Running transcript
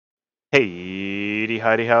Hey,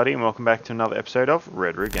 howdy, and welcome back to another episode of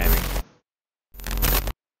Red Root Gaming.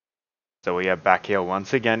 So we are back here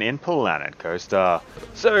once again in Planet Coaster.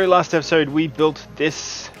 So last episode we built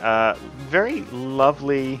this very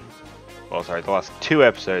lovely, the last two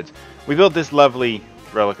episodes, we built this lovely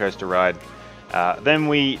roller coaster ride. Then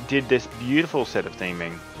we did this beautiful set of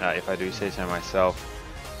theming, if I do say so myself.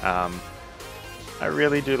 I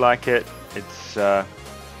really do like it. It's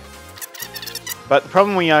But the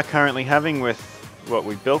problem we are currently having with what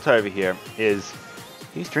we built over here is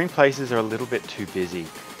these drink places are a little bit too busy.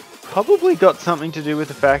 Probably got something to do with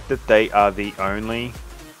the fact that they are the only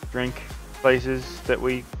drink places that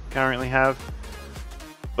we currently have.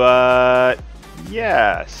 But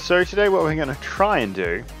yeah, so today what we're going to try and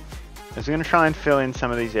do is we're going to try and fill in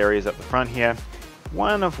some of these areas up the front here.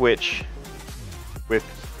 One of which with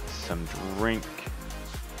some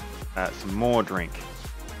more drink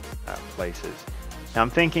places. Now I'm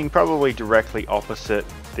thinking probably directly opposite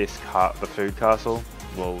this the food castle,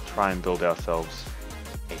 we'll try and build ourselves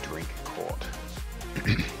a drink court.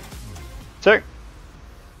 So,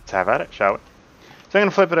 let's have at it, shall we? So I'm going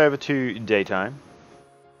to flip it over to daytime.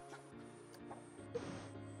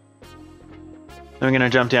 Then we're going to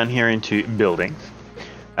jump down here into buildings.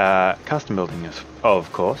 Custom buildings, of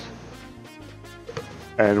course.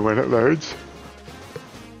 And when it loads.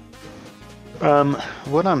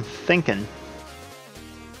 What I'm thinking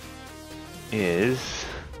is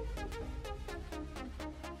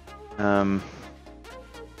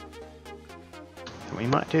we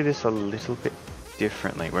might do this a little bit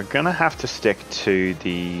differently. We're gonna have to stick to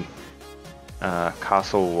the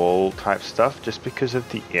castle wall type stuff just because of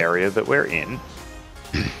the area that we're in.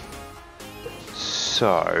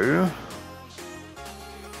 So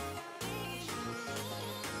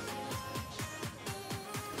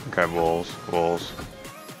okay, walls.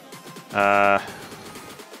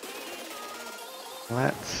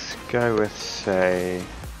 Let's go with, say,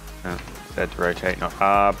 Z to rotate, not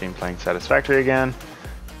R, been playing satisfactory again.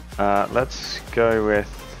 Let's go with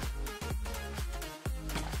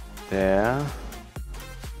there,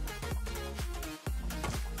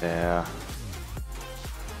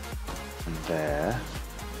 and there.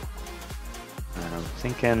 And I'm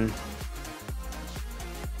thinking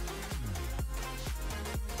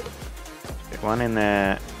get one in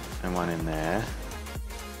there and one in there.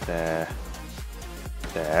 There.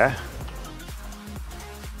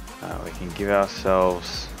 We can give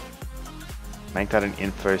ourselves, make that an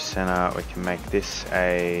info center. We can make this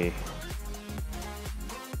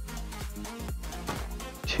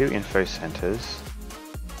two info centers.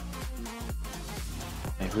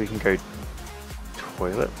 Maybe we can go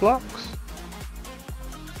toilet blocks.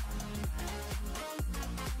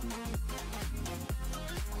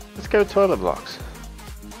 Let's go toilet blocks.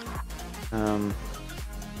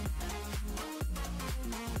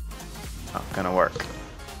 Not gonna work.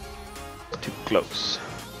 It's too close.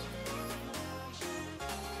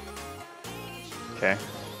 Okay.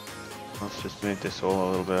 Let's just move this all a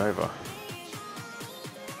little bit over.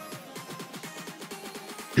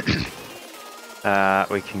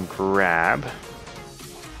 We can grab.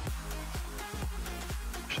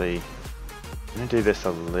 Actually, I'm gonna do this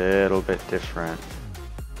a little bit different.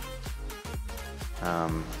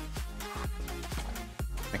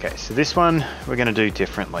 Okay, so this one we're going to do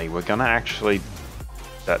differently. We're going to actually,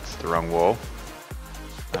 that's the wrong wall,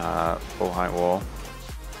 full height wall,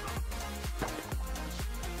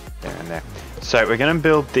 there and there. So we're going to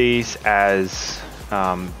build these as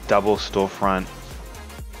double storefront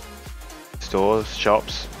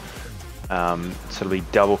shops. So it'll be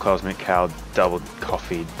double Cosmic Cow, double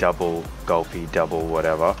coffee, double Gulpy, double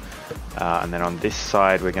whatever. And then on this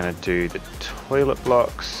side we're going to do the toilet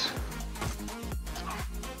blocks.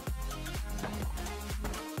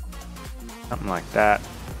 Something like that,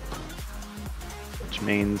 which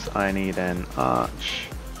means I need an arch.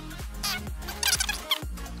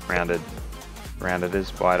 Rounded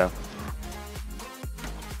is wider.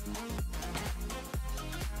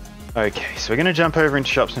 Okay, so we're going to jump over into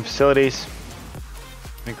shops and facilities.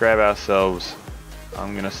 We grab ourselves.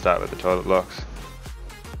 I'm going to start with the toilet blocks.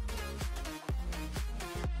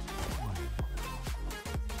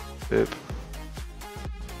 Boop.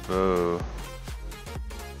 Whoa.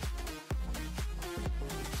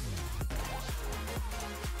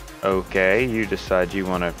 Okay, you decide you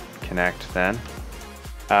want to connect then.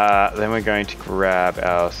 Then we're going to grab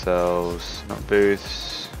ourselves, not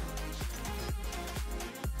booths.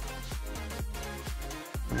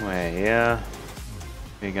 Somewhere here.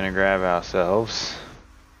 We're going to grab ourselves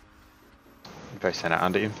info center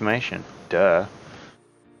under information. Duh.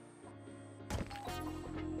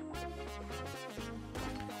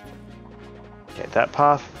 Okay, that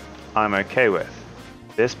path I'm okay with.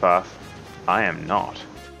 This path, I am not.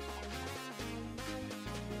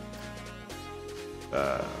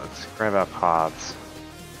 Let's grab our paths.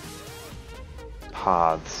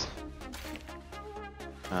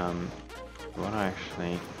 What I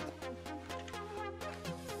actually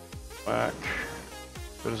work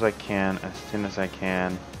as good as I can, as soon as I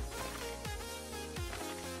can.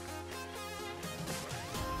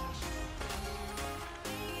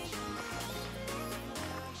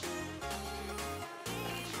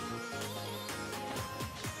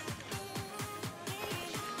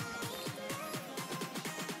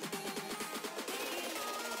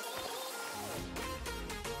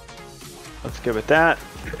 Let's go with that.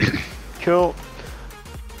 Cool.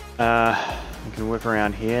 We can whip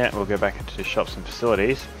around here. We'll go back into shops and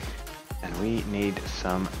facilities. And we need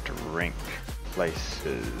some drink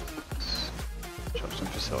places. Shops and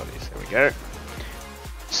facilities. There we go.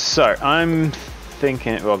 So I'm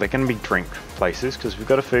thinking, well, they're going to be drink places because we've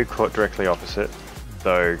got a food court directly opposite.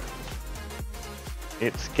 So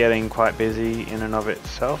it's getting quite busy in and of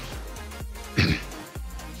itself.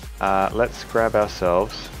 Let's grab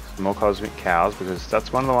ourselves some more cosmic cows because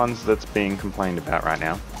that's one of the ones that's being complained about right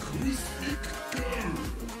now.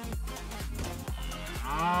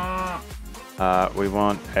 We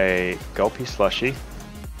want a gulpy slushy.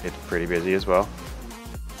 It's pretty busy as well.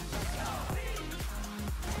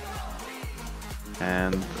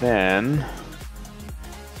 And then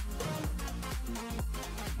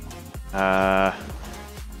what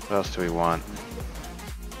else do we want?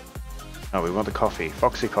 Oh, we want the coffee,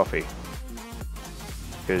 Foxy coffee.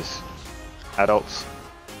 Because adults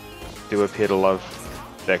do appear to love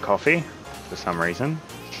their coffee for some reason.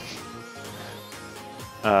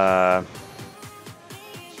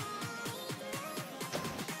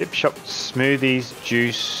 Dip shop smoothies,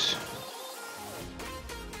 juice.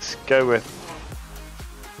 Let's go with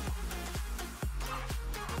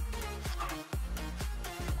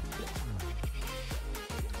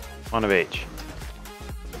one of each.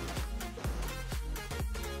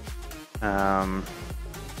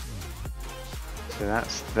 So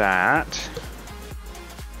that's that.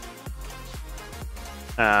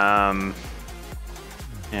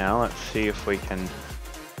 Now let's see if we can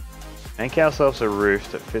make ourselves a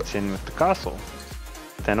roof that fits in with the castle.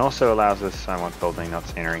 But then also allows us, I want building, not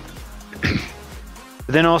scenery. But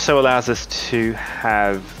then also allows us to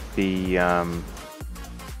have the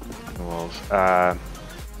walls,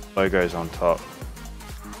 logos on top.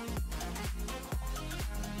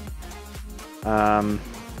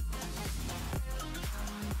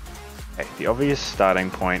 Okay, the obvious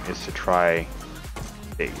starting point is to try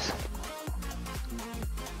these.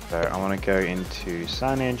 So I want to go into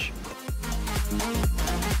signage.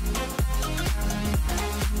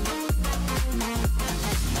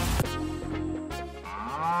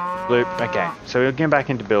 Loop. Okay, so we're getting back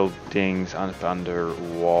into buildings under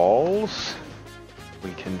walls.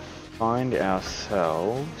 We can find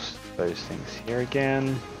ourselves those things here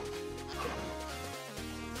again.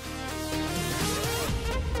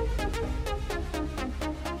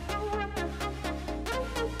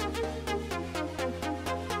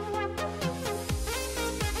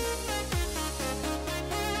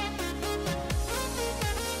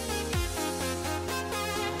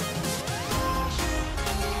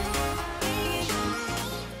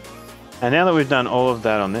 And now that we've done all of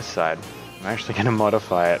that on this side, I'm actually going to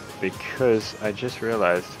modify it because I just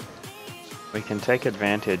realized we can take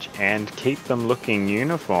advantage and keep them looking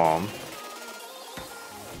uniform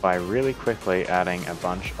by really quickly adding a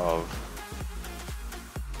bunch of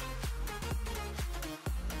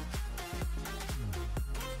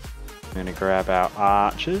I'm going to grab our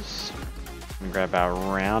arches and grab our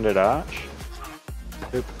rounded arch,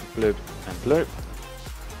 bloop, bloop, and bloop,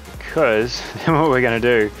 because then what we're going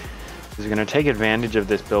to do is we're going to take advantage of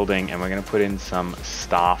this building and we're going to put in some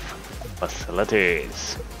staff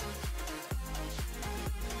facilities.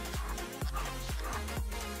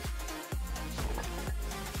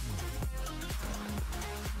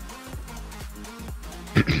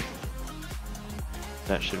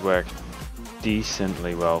 That should work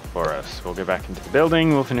decently well for us. We'll go back into the building,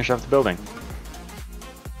 we'll finish off the building.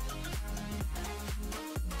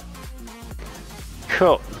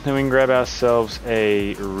 Cool, then we can grab ourselves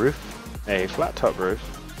a roof. A flat top roof.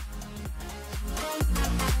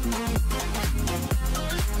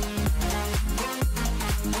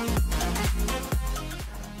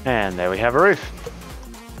 And there we have a roof.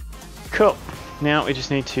 Cool. Now we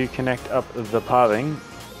just need to connect up the pathing.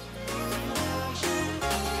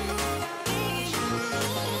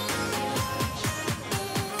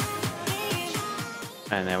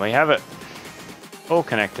 And there we have it. All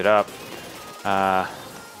connected up. Now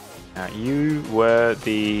you were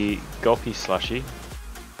the gulpy slushy.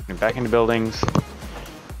 Going back into buildings.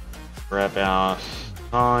 Grab our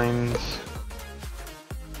signs.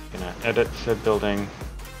 Gonna edit said building.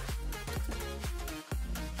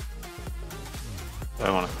 So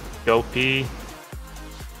I want a gulpy.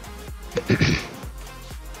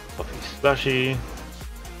 Gulpy slushy.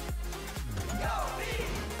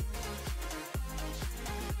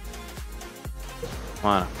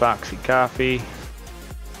 Want a Foxy coffee.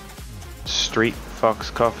 Street Fox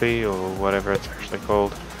coffee, or whatever it's actually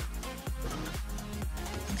called.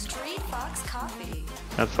 Street Fox coffee.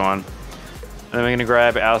 That's the one. And then we're going to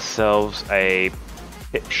grab ourselves a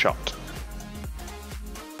pit shot.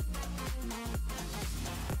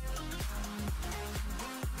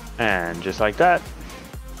 And just like that,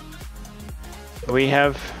 we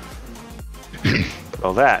have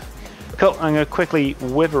all that. Cool, I'm going to quickly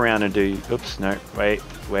whip around and do... Oops, no, wait.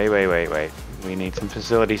 We need some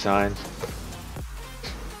facility signs.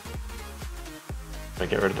 If I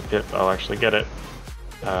get rid of the pit, I'll actually get it.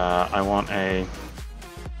 I want a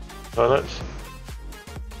toilets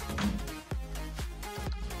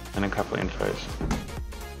and a couple of infos.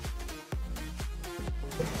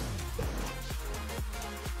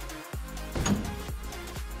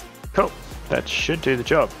 Cool, that should do the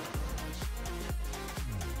job.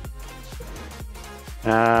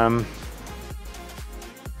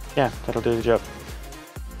 Yeah, that'll do the job.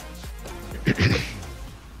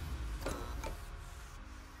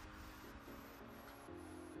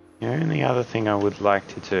 The only other thing I would like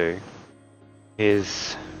to do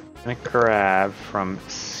is I'm gonna grab from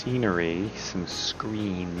scenery some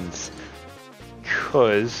screens,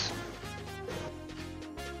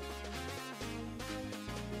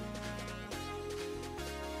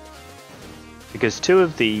 because two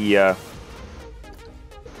of the a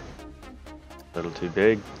little too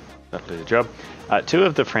big, that'll do the job. Two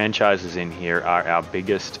of the franchises in here are our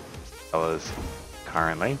biggest sellers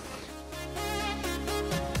currently.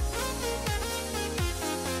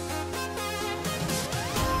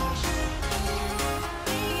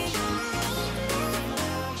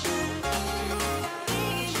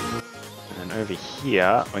 Over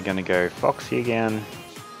here, we're going to go Foxy again.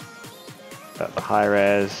 Got the high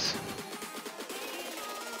res.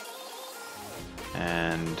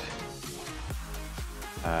 And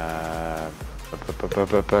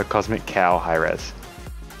Cosmic Cow high res.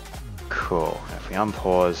 Cool. If we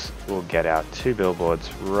unpause, we'll get our two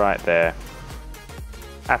billboards right there.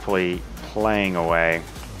 Happily playing away.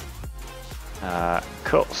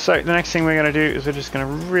 Cool. So the next thing we're going to do is we're just going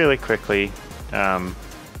to really quickly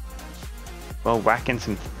well, whack in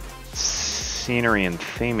some scenery and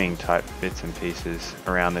theming type bits and pieces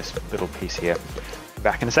around this little piece here.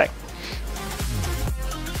 Back in a sec.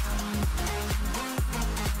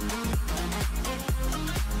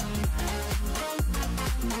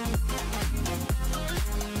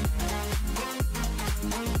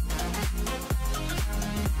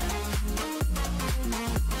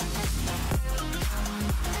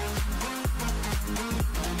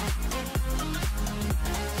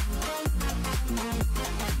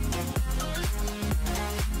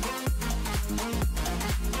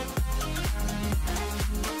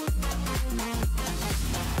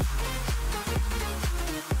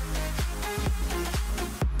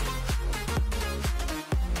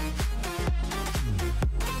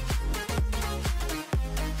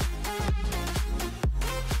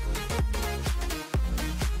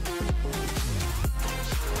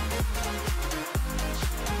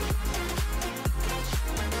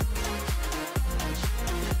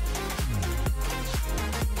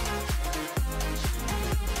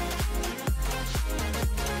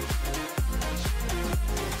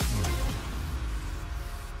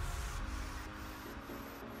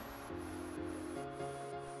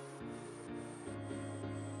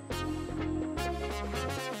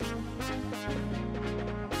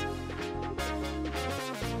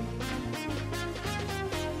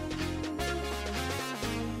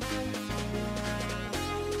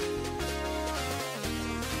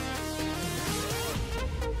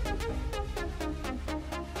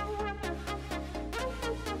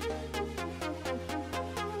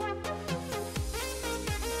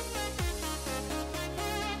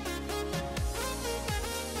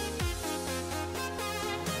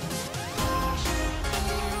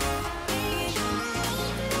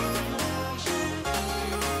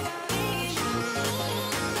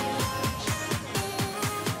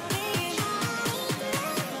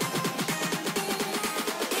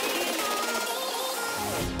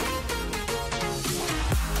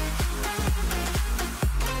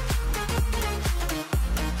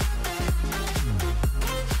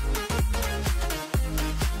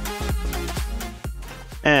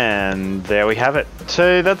 And there we have it.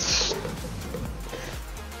 So that's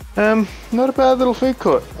not a bad little food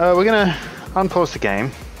court. We're gonna unpause the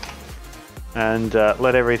game and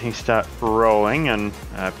let everything start rolling, and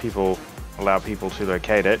allow people to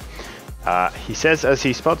locate it. He says as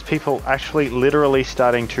he spots people actually literally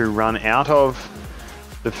starting to run out of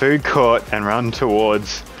the food court and run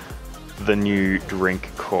towards the new drink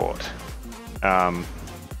court.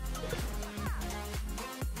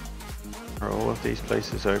 Are all of these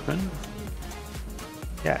places open?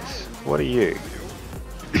 Yes. What are you?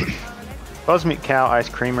 Cosmic Cow Ice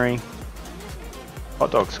Creamery. Hot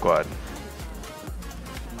Dog Squad.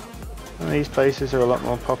 Some of these places are a lot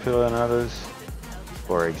more popular than others.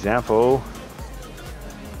 For example...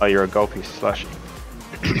 Oh, you're a gulpy slushy.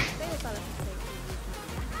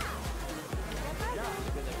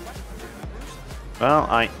 Well,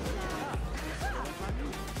 I'm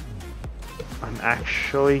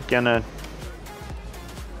actually gonna...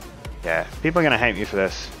 Yeah, people are gonna hate me for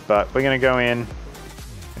this, but we're gonna go in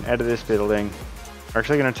and edit this building. We're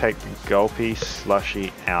actually gonna take gulpy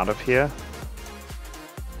slushy out of here.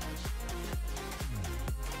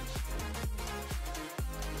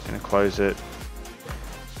 Gonna close it.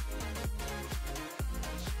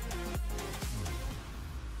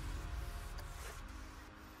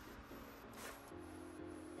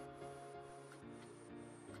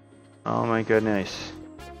 Oh my goodness.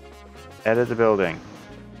 Edit the building.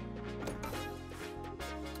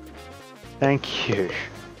 Thank you.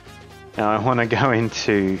 Now I want to go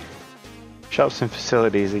into shops and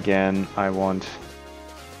facilities again. I want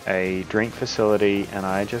a drink facility and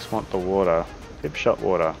I just want the water. Pip shot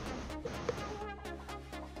water.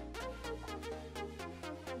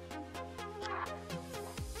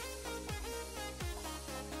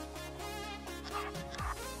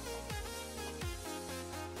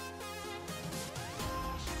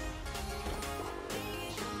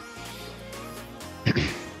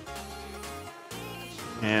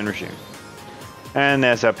 And resume. And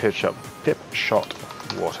there's our pip shot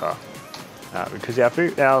water. Because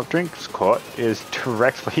our drinks court is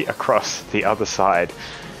directly across the other side.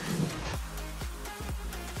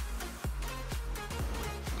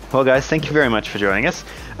 Well guys, thank you very much for joining us.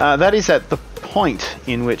 That is at the point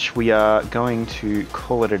in which we are going to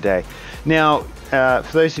call it a day. Now,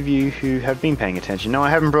 for those of you who have been paying attention, no,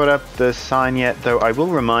 I haven't brought up the sign yet, though I will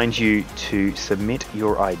remind you to submit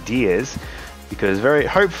your ideas, because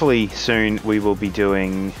hopefully soon we will be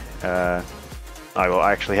doing, I will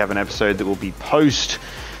actually have an episode that will be post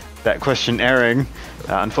that question airing.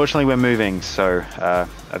 Unfortunately we're moving, so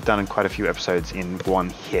I've done quite a few episodes in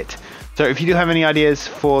one hit. So if you do have any ideas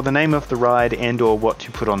for the name of the ride and or what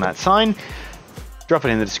to put on that sign, drop it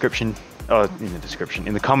in the description,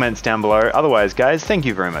 in the comments down below. Otherwise guys, thank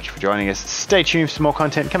you very much for joining us. Stay tuned for some more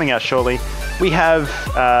content coming out shortly. We have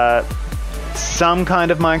some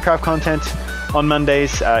kind of Minecraft content on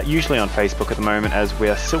Mondays, usually on Facebook at the moment, as we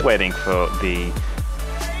are still waiting for the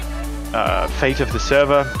fate of the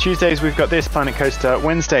server. Tuesdays we've got this, Planet Coaster.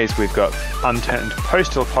 Wednesdays we've got Unturned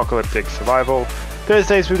Post-Apocalyptic Survival.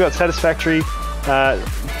 Thursdays we've got Satisfactory.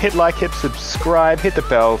 Hit like, hit subscribe, hit the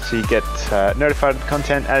bell so you get notified of the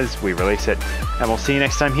content as we release it. And we'll see you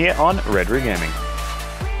next time here on Red Rig Gaming.